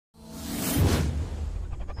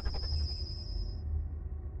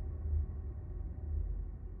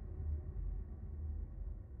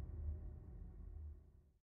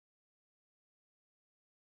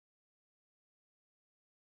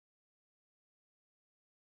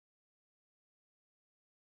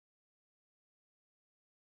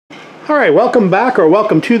Alright, welcome back, or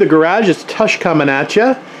welcome to the garage. It's Tush coming at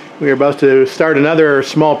you. We are about to start another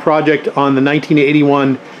small project on the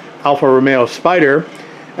 1981 Alfa Romeo Spider.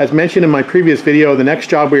 As mentioned in my previous video, the next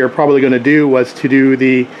job we are probably going to do was to do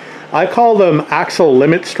the, I call them axle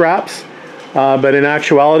limit straps, but in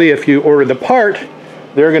actuality, if you order the part,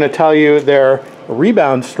 they're going to tell you they're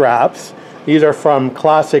rebound straps. These are from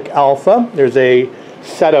Classic Alfa. There's a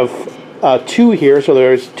set of two here, so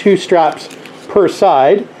there's two straps per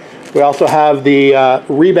side. We also have the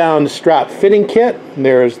Rebound strap fitting kit.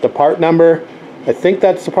 There's the part number. I think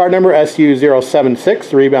that's the part number,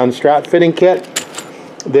 SU076, the Rebound strap fitting kit.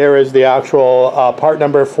 There is the actual part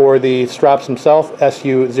number for the straps themselves,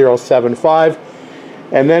 SU075.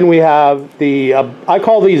 And then we have the, I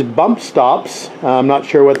call these bump stops. I'm not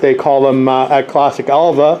sure what they call them at Classic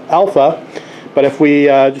Alfa. But if we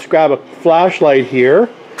just grab a flashlight here,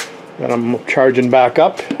 and I'm charging back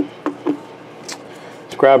up.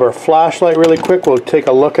 Grab our flashlight really quick. We'll take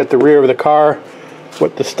a look at the rear of the car,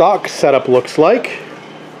 what the stock setup looks like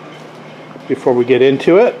before we get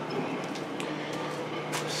into it.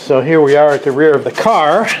 So here we are at the rear of the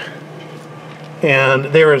car, and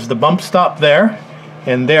there is the bump stop there,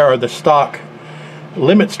 and there are the stock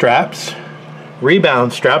limit straps,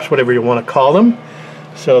 rebound straps, whatever you want to call them.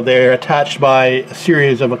 So they're attached by a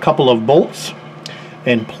series of a couple of bolts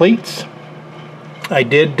and plates. I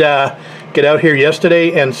did get out here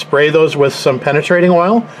yesterday and spray those with some penetrating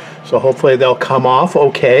oil, so hopefully they'll come off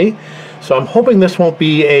okay. So I'm hoping this won't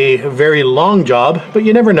be a very long job, but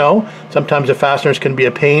you never know. Sometimes the fasteners can be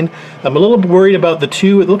a pain. I'm a little worried about the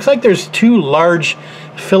two. It looks like there's two large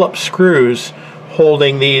Phillips screws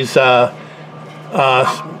holding these rubber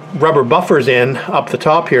buffers in up the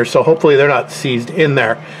top here, so hopefully they're not seized in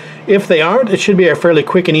there. If they aren't, it should be a fairly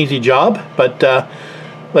quick and easy job, but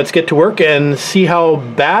let's get to work and see how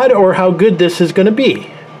bad or how good this is going to be.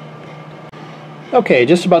 Okay,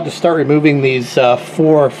 just about to start removing these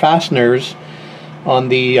four fasteners on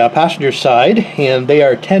the passenger side, and they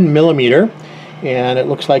are 10 millimeter, and it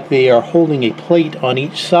looks like they are holding a plate on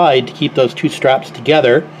each side to keep those two straps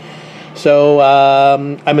together. So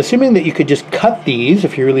I'm assuming that you could just cut these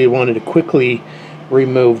if you really wanted to quickly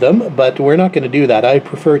remove them, but we're not going to do that. I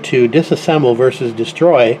prefer to disassemble versus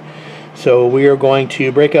destroy. So we are going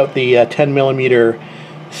to break out the 10 millimeter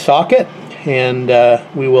socket, and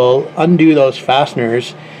we will undo those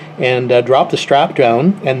fasteners and drop the strap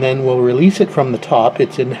down, and then we'll release it from the top.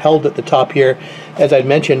 It's held at the top here, as I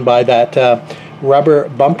mentioned, by that rubber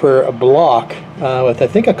bumper block with I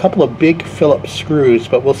think a couple of big Phillips screws,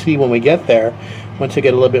 but we'll see when we get there, once I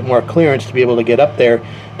get a little bit more clearance to be able to get up there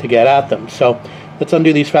to get at them. So let's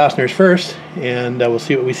undo these fasteners first, and we'll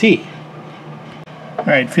see what we see.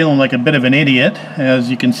 Alright, feeling like a bit of an idiot. As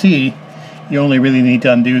you can see, you only really need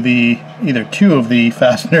to undo either two of the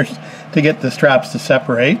fasteners to get the straps to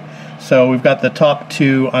separate. So we've got the top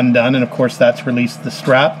two undone, and of course that's released the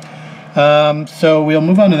strap. So we'll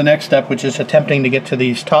move on to the next step, which is attempting to get to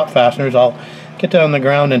these top fasteners. I'll get down on the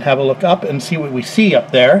ground and have a look up and see what we see up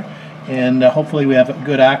there, and hopefully we have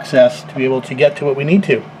good access to be able to get to what we need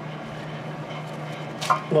to.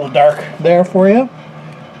 A little dark there for you.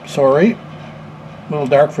 Sorry. A little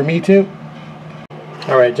dark for me too.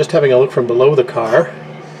 Alright, just having a look from below the car,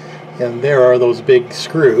 and there are those big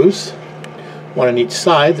screws, one on each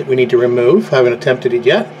side that we need to remove. Haven't attempted it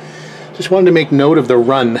yet. Just wanted to make note of the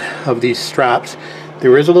run of these straps.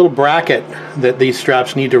 There is a little bracket that these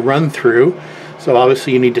straps need to run through, so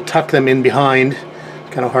obviously you need to tuck them in behind.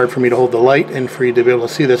 It's kind of hard for me to hold the light and for you to be able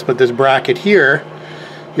to see this, but this bracket here,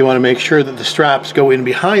 you want to make sure that the straps go in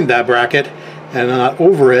behind that bracket and not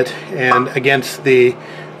over it and against the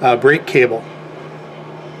brake cable.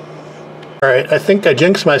 Alright, I think I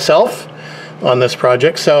jinxed myself on this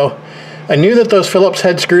project. So I knew that those Phillips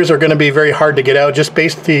head screws are going to be very hard to get out, just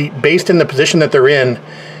based in the position that they're in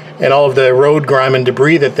and all of the road grime and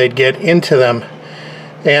debris that they'd get into them.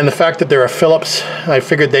 And the fact that they're a Phillips, I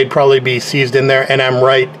figured they'd probably be seized in there, and I'm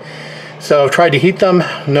right. So I've tried to heat them,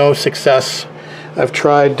 no success. I've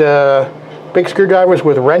tried big screwdrivers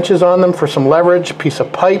with wrenches on them for some leverage, piece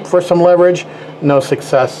of pipe for some leverage, no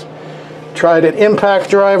success. Tried an impact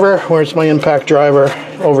driver. Where's my impact driver?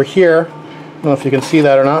 Over here. I don't know if you can see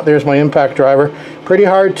that or not. There's my impact driver. Pretty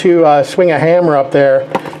hard to swing a hammer up there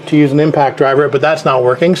to use an impact driver, but that's not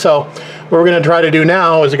working. So what we're going to try to do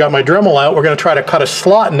now is I got my Dremel out. We're going to try to cut a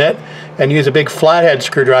slot in it and use a big flathead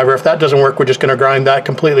screwdriver. If that doesn't work, we're just going to grind that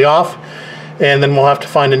completely off, and then we'll have to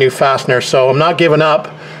find a new fastener. So I'm not giving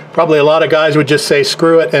up. Probably a lot of guys would just say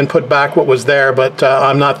screw it and put back what was there, but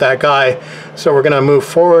I'm not that guy. So we're going to move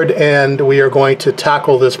forward, and we are going to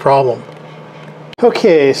tackle this problem.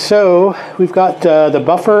 Okay, so we've got the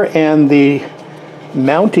buffer and the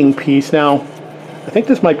mounting piece. Now, I think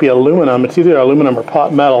this might be aluminum. It's either aluminum or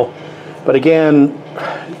pot metal. But again,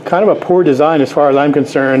 kind of a poor design as far as I'm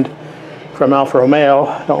concerned from Alfa Romeo.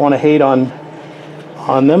 I don't want to hate on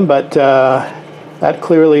them, but that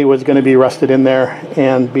clearly was going to be rusted in there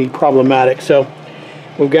and be problematic. So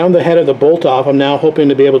we've gotten the head of the bolt off. I'm now hoping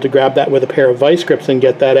to be able to grab that with a pair of vice grips and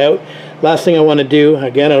get that out. Last thing I want to do,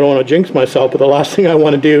 again, I don't want to jinx myself, but the last thing I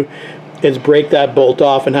want to do is break that bolt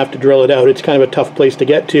off and have to drill it out. It's kind of a tough place to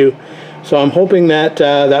get to. So I'm hoping that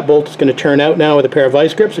that bolt is going to turn out now with a pair of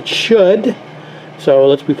vice grips. It should. So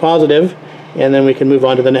let's be positive, and then we can move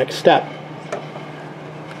on to the next step.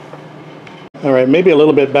 All right, maybe a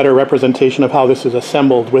little bit better representation of how this is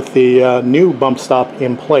assembled with the new bump stop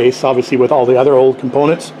in place, obviously with all the other old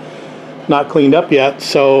components not cleaned up yet.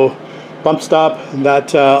 So bump stop,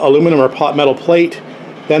 that aluminum or pot metal plate,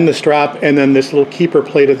 then the strap, and then this little keeper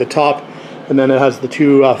plate at the top, and then it has the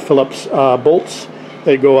two Phillips bolts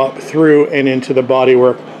that go up through and into the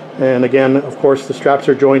bodywork. And again, of course, the straps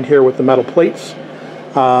are joined here with the metal plates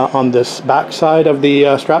on this back side of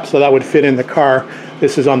the strap, so that would fit in the car.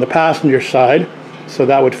 This is on the passenger side, so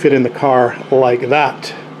that would fit in the car like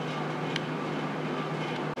that.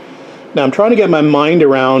 Now I'm trying to get my mind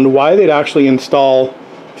around why they'd actually install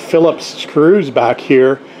Phillips screws back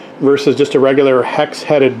here versus just a regular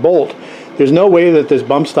hex-headed bolt. There's no way that this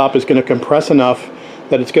bump stop is going to compress enough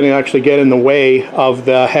that it's going to actually get in the way of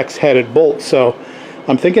the hex-headed bolt. So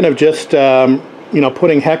I'm thinking of just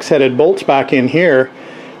putting hex-headed bolts back in here.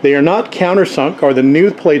 They are not countersunk, or the new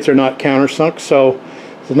plates are not countersunk, so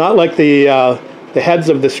it's not like the heads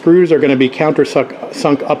of the screws are going to be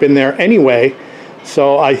countersunk up in there anyway.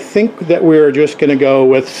 So I think that we're just going to go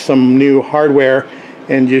with some new hardware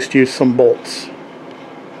and just use some bolts.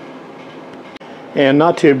 And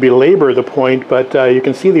not to belabor the point, but you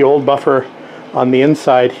can see the old buffer on the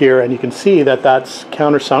inside here, and you can see that that's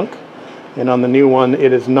countersunk, and on the new one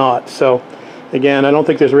it is not. So again, I don't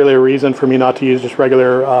think there's really a reason for me not to use just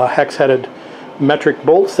regular hex-headed metric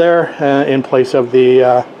bolts there in place of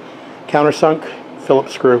the countersunk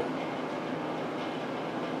Phillips screw.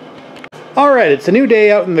 Alright, it's a new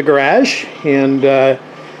day out in the garage, and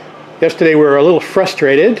yesterday we were a little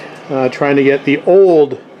frustrated trying to get the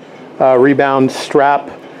old Rebound strap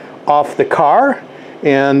off the car.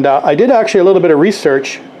 And I did actually a little bit of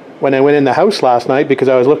research when I went in the house last night, because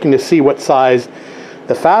I was looking to see what size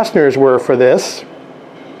the fasteners were for this.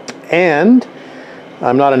 And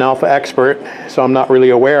I'm not an Alfa expert, so I'm not really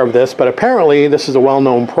aware of this, but apparently this is a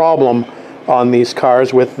well-known problem on these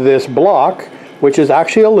cars with this block, which is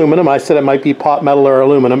actually aluminum. I said it might be pot metal or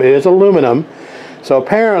aluminum. It is aluminum. So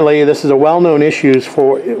apparently this is a well-known issue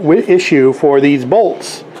for these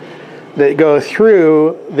bolts that go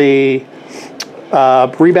through the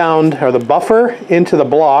rebound or the buffer into the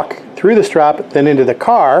block, through the strap, then into the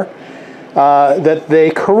car, that they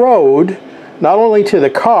corrode not only to the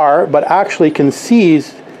car but actually can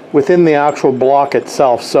seize within the actual block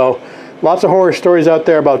itself. So lots of horror stories out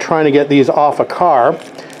there about trying to get these off a car.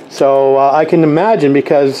 So I can imagine,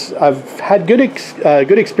 because I've had good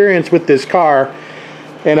experience with this car,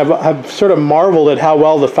 and I've sort of marveled at how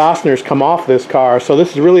well the fasteners come off this car. So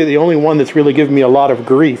this is really the only one that's really given me a lot of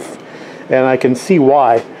grief, and I can see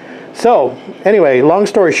why. So anyway, long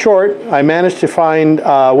story short, I managed to find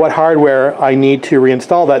what hardware I need to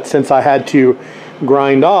reinstall that, since I had to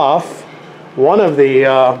grind off one of the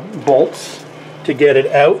bolts to get it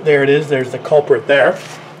out. There it is, there's the culprit there.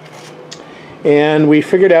 And we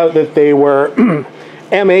figured out that they were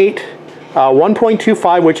M8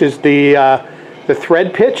 1.25, which is the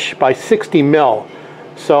thread pitch, by 60 mil.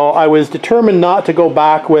 So I was determined not to go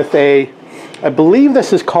back with a, I believe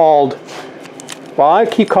this is called, well, I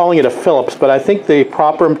keep calling it a Phillips, but I think the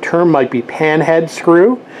proper term might be panhead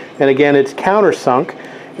screw. And again, it's countersunk.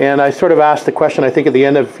 And I sort of asked the question, I think at the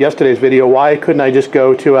end of yesterday's video, why couldn't I just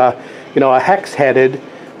go to a hex-headed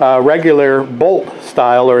regular bolt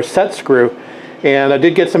style or set screw? And I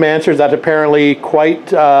did get some answers. That's apparently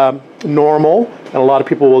quite normal, and a lot of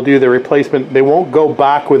people will do the replacement. They won't go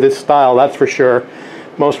back with this style, that's for sure.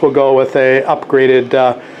 Most will go with a upgraded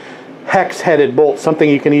hex-headed bolt, something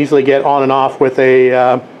you can easily get on and off with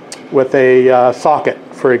a socket,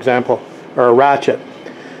 for example, or a ratchet.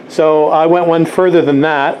 So I went one further than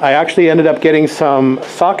that. I actually ended up getting some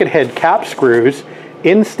socket head cap screws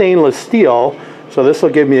in stainless steel. So this will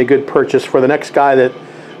give me a good purchase for the next guy that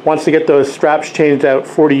wants to get those straps changed out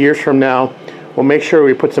 40 years from now. We'll make sure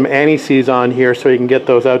we put some anti-seize on here so you can get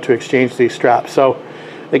those out to exchange these straps. So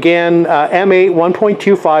again, M8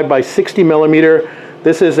 1.25 by 60 millimeter.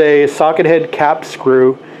 This is a socket head cap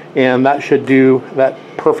screw, and that should do that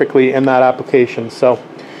perfectly in that application. So,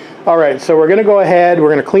 all right, so we're going to go ahead,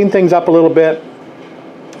 we're going to clean things up a little bit,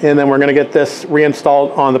 and then we're going to get this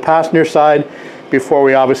reinstalled on the passenger side before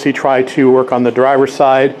we obviously try to work on the driver's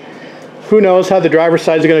side. Who knows how the driver's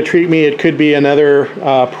side is going to treat me? It could be another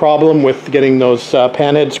problem with getting those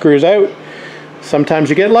panhead screws out. Sometimes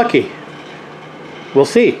you get lucky. We'll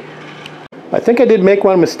see. I think I did make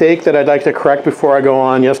one mistake that I'd like to correct before I go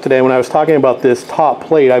on yesterday when I was talking about this top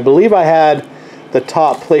plate. I believe I had the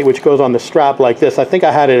top plate which goes on the strap like this. I think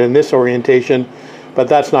I had it in this orientation, but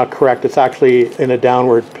that's not correct. It's actually in a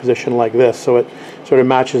downward position like this, so it sort of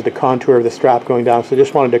matches the contour of the strap going down. So I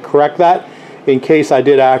just wanted to correct that in case I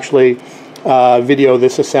did actually video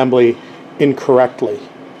this assembly incorrectly.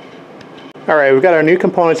 Alright, we've got our new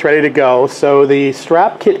components ready to go. So the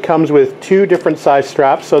strap kit comes with two different size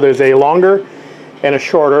straps. So there's a longer and a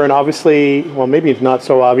shorter, and obviously, well, maybe it's not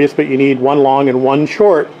so obvious, but you need one long and one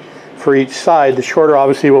short for each side. The shorter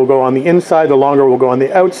obviously will go on the inside, the longer will go on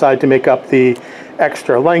the outside to make up the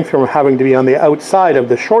extra length from having to be on the outside of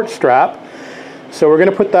the short strap. So we're going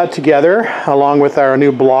to put that together along with our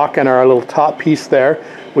new block and our little top piece there.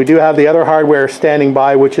 We do have the other hardware standing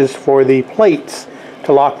by, which is for the plates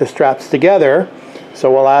to lock the straps together.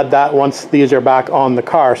 So we'll add that once these are back on the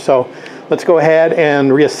car. So let's go ahead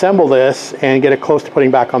and reassemble this and get it close to putting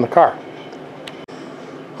back on the car.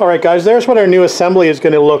 Alright guys, there's what our new assembly is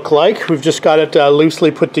going to look like. We've just got it loosely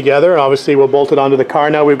put together. Obviously we'll bolt it onto the car.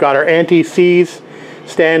 Now we've got our anti-seize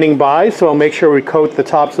standing by, so we'll make sure we coat the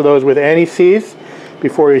tops of those with anti-seize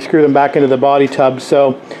before we screw them back into the body tub.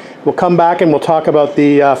 So we'll come back and we'll talk about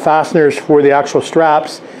the fasteners for the actual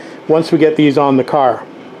straps once we get these on the car,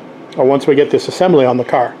 or once we get this assembly on the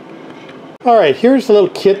car. Alright, here's the little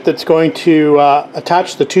kit that's going to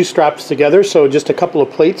attach the two straps together. So just a couple of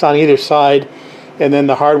plates on either side, and then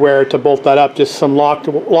the hardware to bolt that up. Just some lock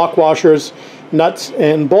washers, nuts,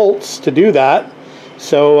 and bolts to do that.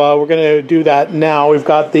 So we're going to do that now. We've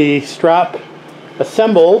got the strap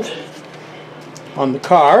assembled on the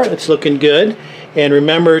car. It's looking good. And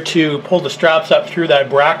remember to pull the straps up through that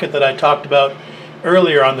bracket that I talked about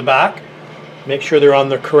earlier on the back. Make sure they're on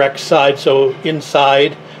the correct side, so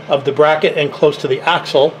inside of the bracket and close to the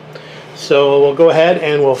axle. So we'll go ahead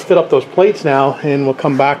and we'll fit up those plates now, and we'll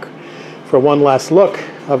come back for one last look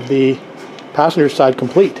of the passenger side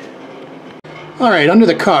complete. Alright, under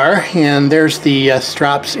the car, and there's the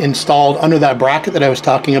straps installed under that bracket that I was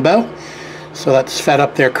talking about. So that's fed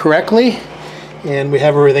up there correctly, and we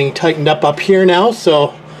have everything tightened up here now,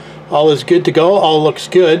 so all is good to go, all looks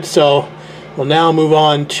good. So we'll now move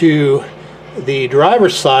on to the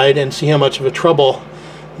driver's side and see how much of a trouble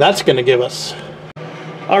that's going to give us.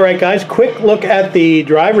 Alright guys, quick look at the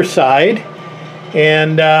driver's side,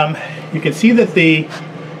 and you can see that the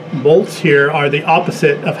bolts here are the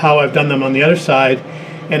opposite of how I've done them on the other side.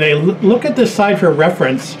 And I look at this side for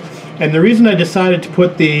reference, and the reason I decided to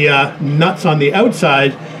put the nuts on the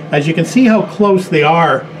outside, as you can see how close they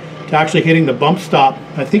are to actually hitting the bump stop.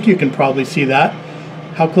 I think you can probably see that,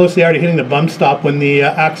 how close they are to hitting the bump stop when the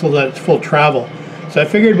axle is at its full travel. So I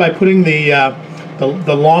figured by putting the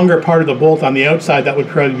longer part of the bolt on the outside, that would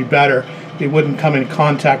probably be better. It wouldn't come in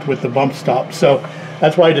contact with the bump stop. So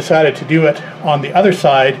that's why I decided to do it on the other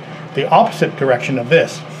side, the opposite direction of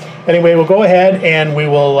this. Anyway, we'll go ahead and we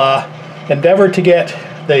will endeavor to get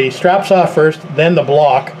the straps off first, then the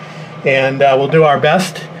block, and we'll do our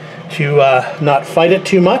best to not fight it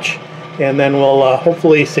too much, and then we'll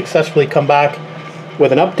hopefully successfully come back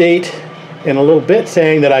with an update in a little bit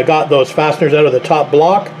saying that I got those fasteners out of the top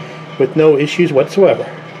block with no issues whatsoever.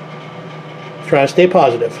 Trying to stay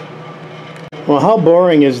positive. Well, how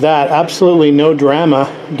boring is that? Absolutely no drama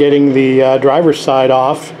getting the driver's side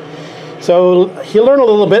off. So you learn a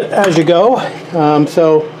little bit as you go.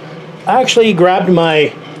 So I actually grabbed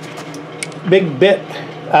my big bit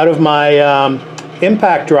out of my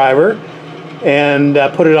impact driver and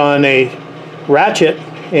put it on a ratchet,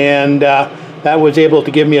 and that was able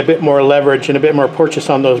to give me a bit more leverage and a bit more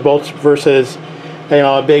purchase on those bolts versus, you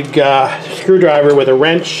know, a big screwdriver with a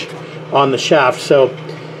wrench on the shaft. So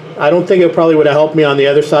I don't think it probably would have helped me on the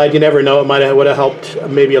other side. You never know, it would have helped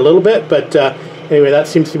maybe a little bit, but anyway, that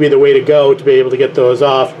seems to be the way to go to be able to get those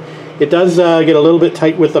off. It does get a little bit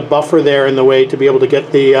tight with the buffer there in the way to be able to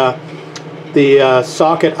get the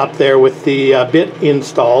socket up there with the bit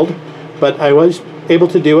installed, but I was able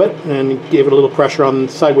to do it and gave it a little pressure on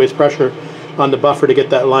sideways pressure on the buffer to get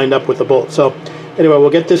that lined up with the bolt. So anyway,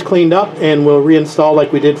 we'll get this cleaned up and we'll reinstall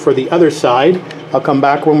like we did for the other side. I'll come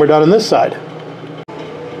back when we're done on this side.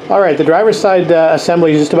 Alright, the driver's side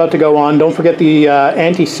assembly is just about to go on. Don't forget the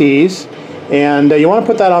anti-seize, And you want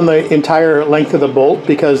to put that on the entire length of the bolt,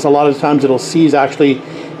 because a lot of times it'll seize actually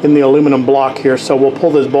in the aluminum block here. So we'll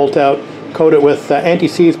pull this bolt out, coat it with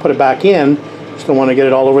anti-seize, put it back in. Just don't want to get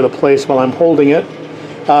it all over the place while I'm holding it.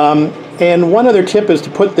 And one other tip is to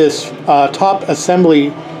put this top assembly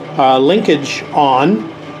linkage on.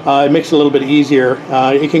 It makes it a little bit easier.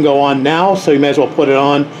 It can go on now, so you may as well put it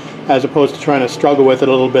on, as opposed to trying to struggle with it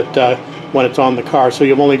a little bit when it's on the car. So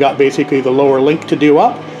you've only got basically the lower link to do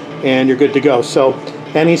up, and you're good to go. So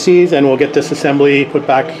anti-seize, and we'll get this assembly put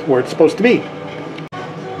back where it's supposed to be.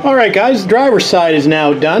 Alright guys, the driver's side is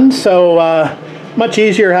now done, so much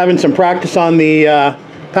easier having some practice on the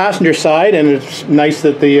passenger side, and it's nice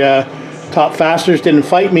that the top fasteners didn't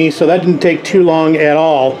fight me, so that didn't take too long at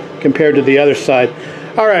all compared to the other side.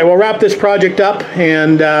 Alright, we'll wrap this project up,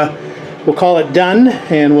 and we'll call it done,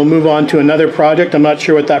 and we'll move on to another project. I'm not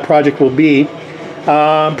sure what that project will be.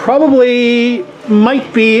 Probably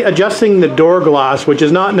might be adjusting the door glass, which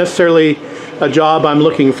is not necessarily a job I'm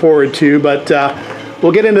looking forward to, but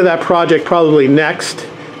we'll get into that project probably next.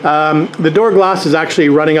 The door glass is actually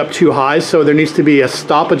running up too high, so there needs to be a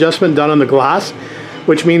stop adjustment done on the glass,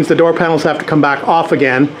 which means the door panels have to come back off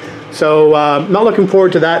again. So not looking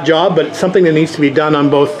forward to that job, but it's something that needs to be done on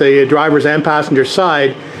both the driver's and passenger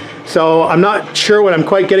side. So I'm not sure what I'm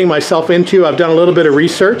quite getting myself into. I've done a little bit of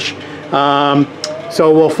research.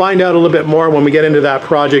 So we'll find out a little bit more when we get into that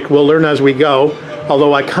project. We'll learn as we go,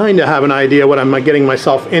 although I kind of have an idea what I'm getting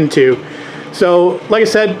myself into. So like I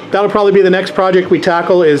said, that'll probably be the next project we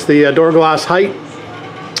tackle, is the door glass height.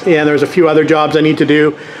 And there's a few other jobs I need to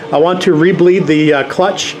do. I want to rebleed the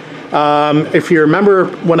clutch. If you remember,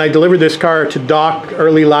 when I delivered this car to Doc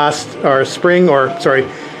late last spring,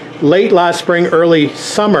 early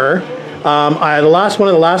summer, one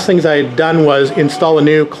of the last things I had done was install a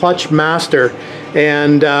new clutch master,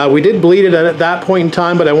 and we did bleed it at that point in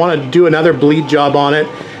time, but I wanted to do another bleed job on it.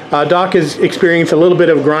 Doc has experienced a little bit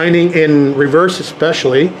of grinding in reverse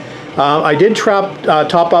especially. I did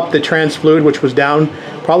top up the trans fluid, which was down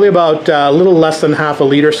probably about a little less than half a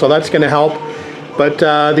liter, so that's going to help.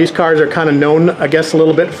 But these cars are kind of known, I guess, a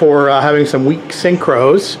little bit for having some weak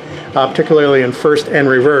synchros, particularly in first and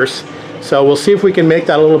reverse. So we'll see if we can make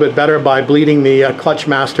that a little bit better by bleeding the clutch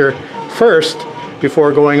master first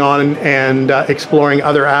before going on and exploring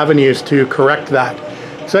other avenues to correct that.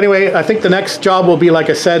 So anyway, I think the next job will be, like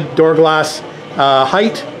I said, door glass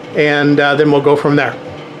height, and then we'll go from there.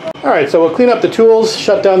 Alright, so we'll clean up the tools,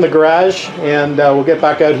 shut down the garage, and we'll get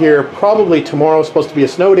back out here probably tomorrow. It's supposed to be a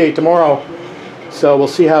snow day tomorrow, so we'll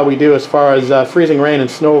see how we do as far as freezing rain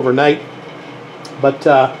and snow overnight. But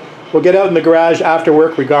we'll get out in the garage after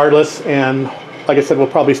work regardless, and like I said, we'll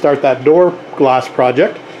probably start that door glass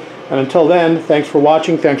project. And until then, thanks for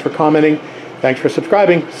watching, thanks for commenting, thanks for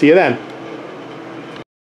subscribing. See you then.